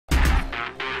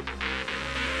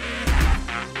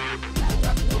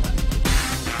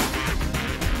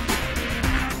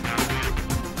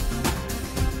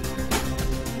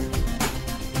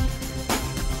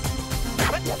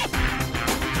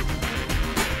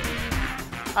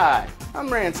Hi,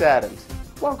 I'm Rance Adams.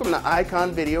 Welcome to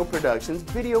Eyecon Video Productions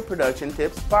Video Production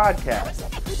Tips Podcast.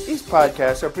 These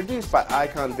podcasts are produced by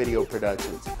Eyecon Video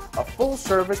Productions, a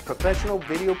full-service professional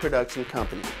video production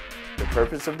company. The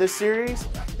purpose of this series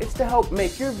is to help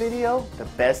make your video the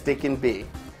best it can be.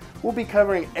 We'll be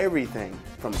covering everything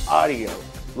from audio,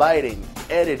 lighting,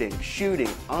 editing, shooting,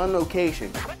 on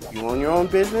location. You own your own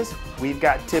business? We've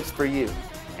got tips for you.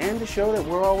 And to show that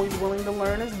we're always willing to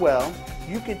learn as well,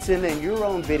 you could send in your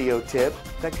own video tip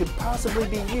that could possibly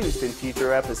be used in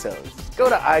future episodes. Go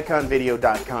to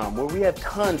eyeconvideo.com where we have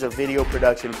tons of video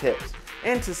production tips.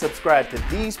 And to subscribe to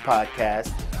these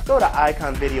podcasts, go to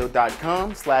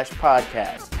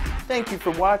eyeconvideo.com/podcast. Thank you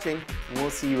for watching, and we'll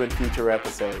see you in future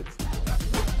episodes.